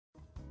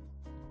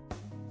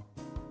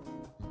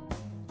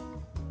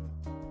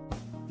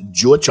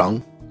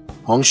Zhecheng,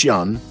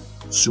 Hongxiang,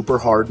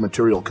 Superhard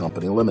Material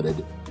Company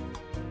Limited,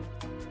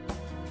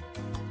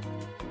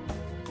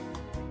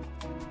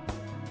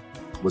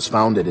 was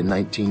founded in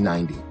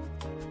 1990.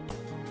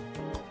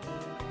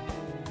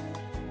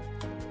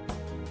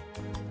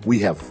 We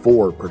have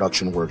 4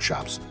 production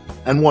workshops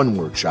and 1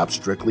 workshop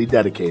strictly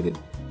dedicated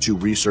to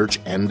research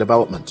and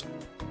development.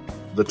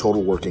 The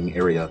total working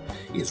area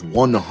is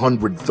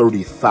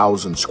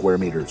 130,000 square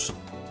meters.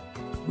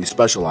 We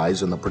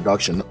specialize in the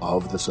production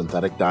of the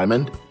synthetic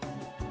diamond,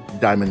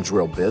 diamond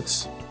drill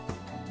bits,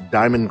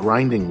 diamond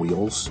grinding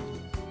wheels,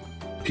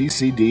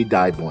 PCD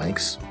die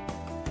blanks,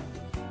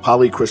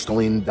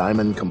 polycrystalline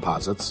diamond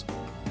composites,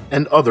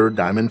 and other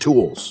diamond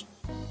tools.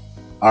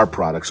 Our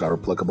products are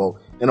applicable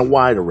in a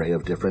wide array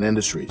of different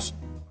industries,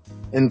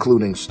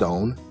 including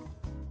stone,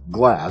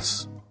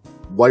 glass,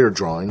 wire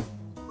drawing,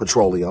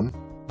 petroleum,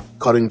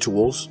 cutting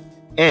tools,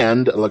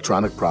 and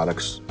electronic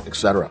products,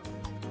 etc.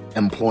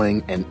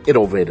 Employing an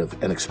innovative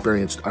and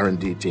experienced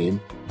R&D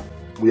team,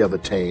 we have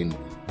attained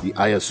the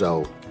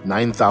ISO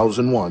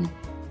 9001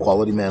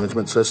 Quality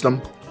Management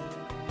System,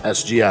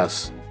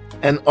 SGS,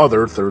 and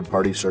other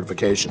third-party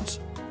certifications.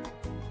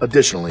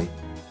 Additionally,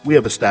 we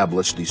have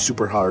established the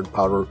Superhard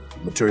Powder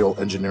Material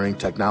Engineering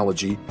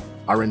Technology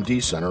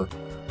R&D Center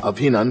of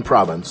Henan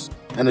Province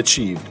and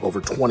achieved over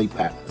 20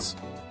 patents.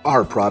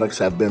 Our products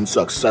have been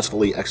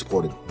successfully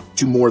exported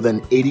to more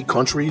than 80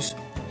 countries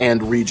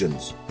and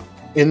regions,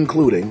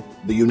 including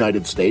the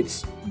United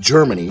States,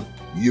 Germany,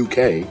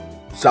 UK,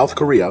 South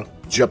Korea,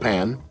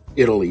 Japan,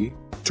 Italy,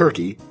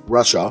 Turkey,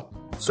 Russia,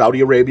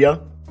 Saudi Arabia,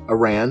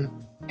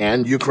 Iran,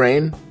 and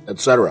Ukraine,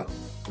 etc.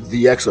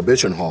 The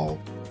exhibition hall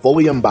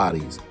fully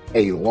embodies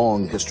a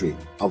long history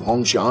of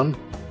Hongxiang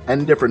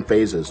and different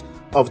phases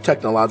of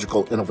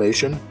technological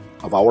innovation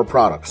of our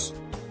products.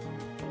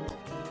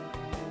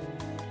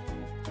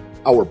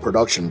 Our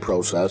production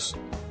process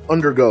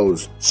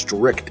undergoes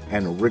strict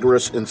and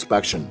rigorous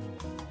inspection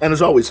and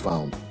is always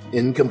found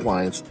in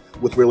compliance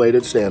with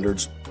related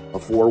standards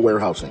for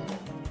warehousing.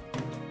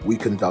 We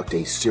conduct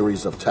a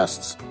series of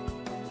tests,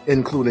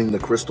 including the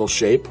crystal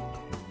shape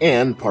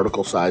and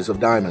particle size of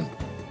diamond,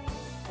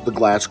 the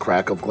glass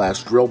crack of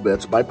glass drill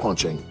bits by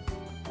punching,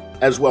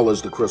 as well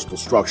as the crystal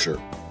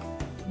structure,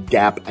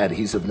 gap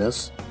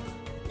adhesiveness,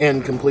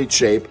 and complete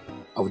shape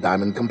of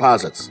diamond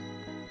composites.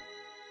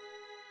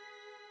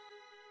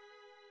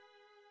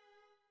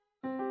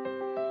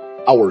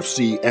 Our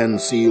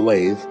CNC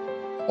lathe,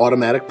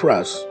 automatic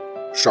press,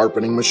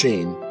 sharpening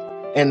machine,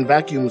 and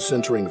vacuum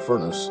sintering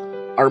furnace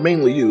are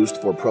mainly used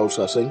for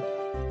processing,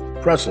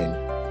 pressing,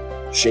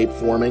 shape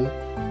forming,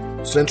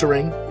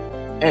 sintering,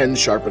 and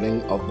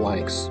sharpening of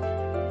blanks.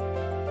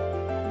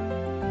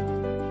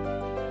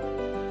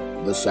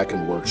 The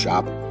second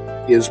workshop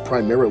is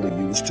primarily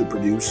used to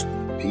produce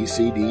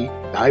PCD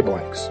die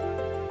blanks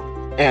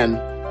and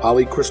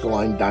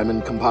polycrystalline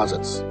diamond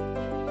composites.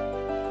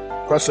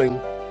 Pressing,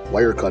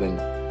 wire cutting,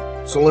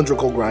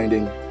 cylindrical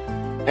grinding,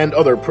 and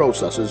other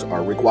processes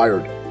are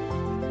required.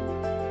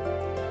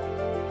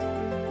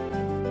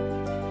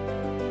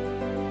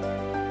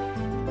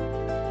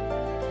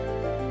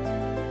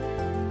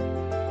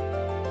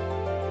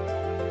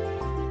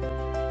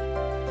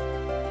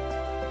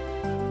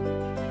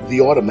 The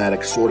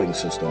automatic sorting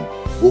system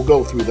will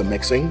go through the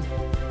mixing,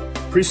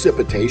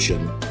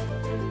 precipitation,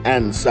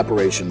 and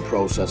separation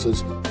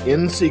processes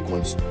in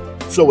sequence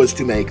so as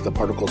to make the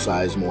particle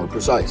size more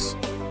precise.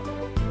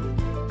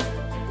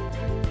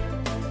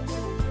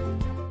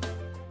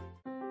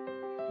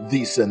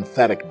 The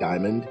synthetic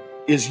diamond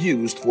is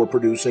used for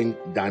producing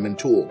diamond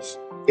tools.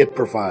 It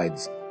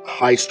provides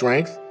high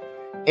strength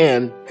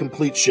and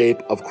complete shape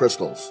of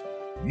crystals,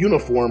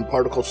 uniform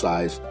particle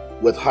size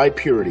with high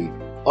purity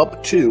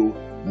up to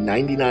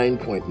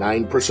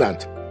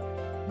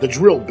 99.9%. The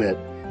drill bit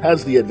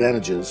has the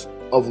advantages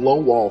of low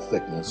wall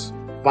thickness,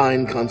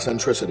 fine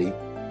concentricity,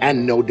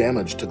 and no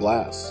damage to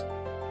glass,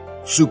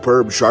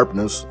 superb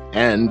sharpness,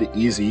 and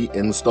easy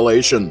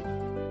installation.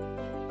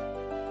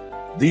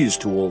 These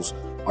tools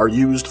are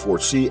used for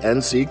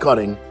CNC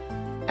cutting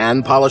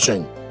and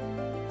polishing.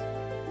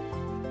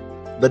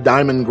 The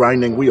diamond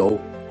grinding wheel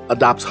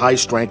adopts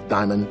high-strength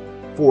diamond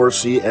for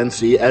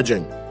CNC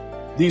edging.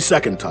 The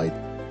second type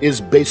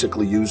is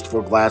basically used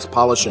for glass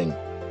polishing,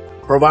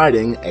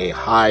 providing a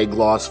high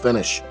gloss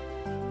finish.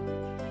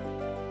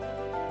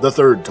 The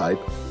third type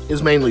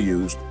is mainly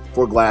used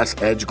for glass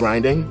edge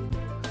grinding,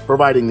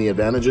 providing the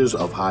advantages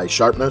of high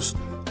sharpness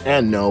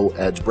and no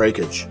edge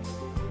breakage.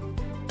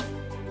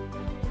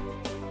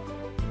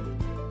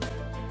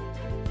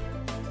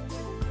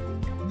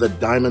 The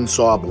diamond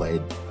saw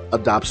blade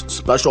adopts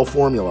special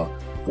formula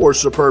for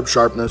superb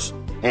sharpness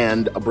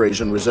and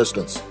abrasion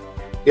resistance.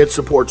 It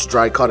supports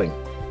dry cutting.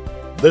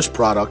 This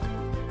product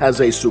has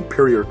a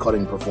superior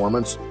cutting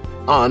performance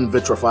on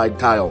vitrified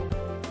tile,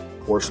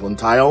 porcelain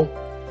tile,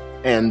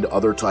 and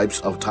other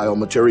types of tile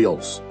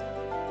materials.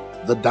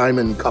 The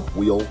diamond cup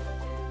wheel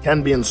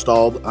can be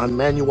installed on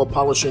manual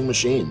polishing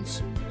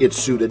machines. It's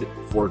suited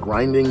for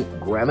grinding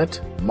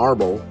granite,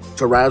 marble,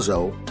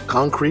 terrazzo,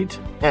 concrete,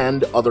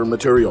 and other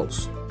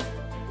materials.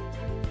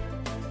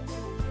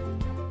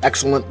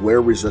 excellent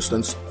wear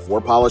resistance for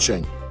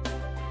polishing.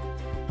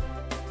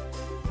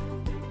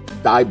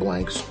 Die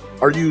blanks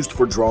are used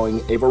for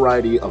drawing a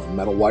variety of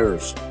metal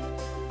wires.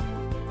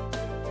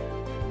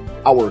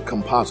 Our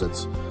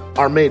composites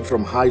are made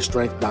from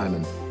high-strength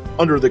diamond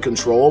under the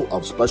control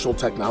of special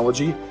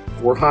technology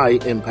for high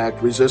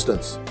impact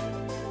resistance.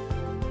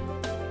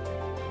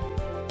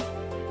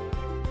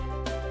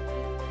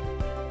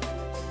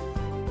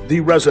 The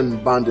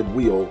resin-bonded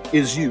wheel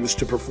is used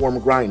to perform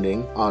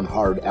grinding on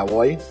hard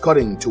alloy,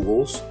 cutting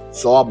tools,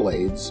 saw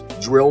blades,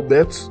 drill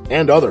bits,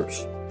 and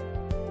others.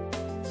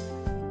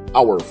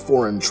 Our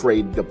foreign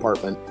trade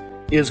department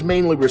is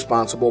mainly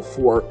responsible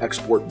for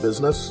export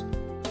business,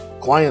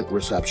 client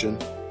reception,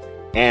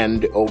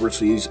 and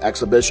overseas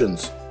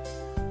exhibitions,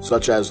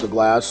 such as the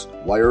glass,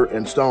 wire,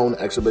 and stone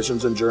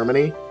exhibitions in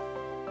Germany,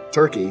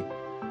 Turkey,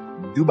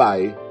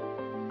 Dubai,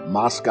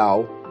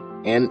 Moscow,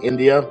 and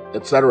India,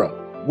 etc.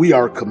 We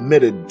are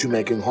committed to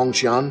making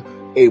Hongxiang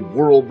a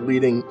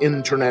world-leading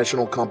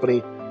international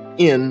company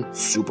in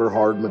super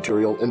hard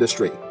material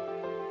industry.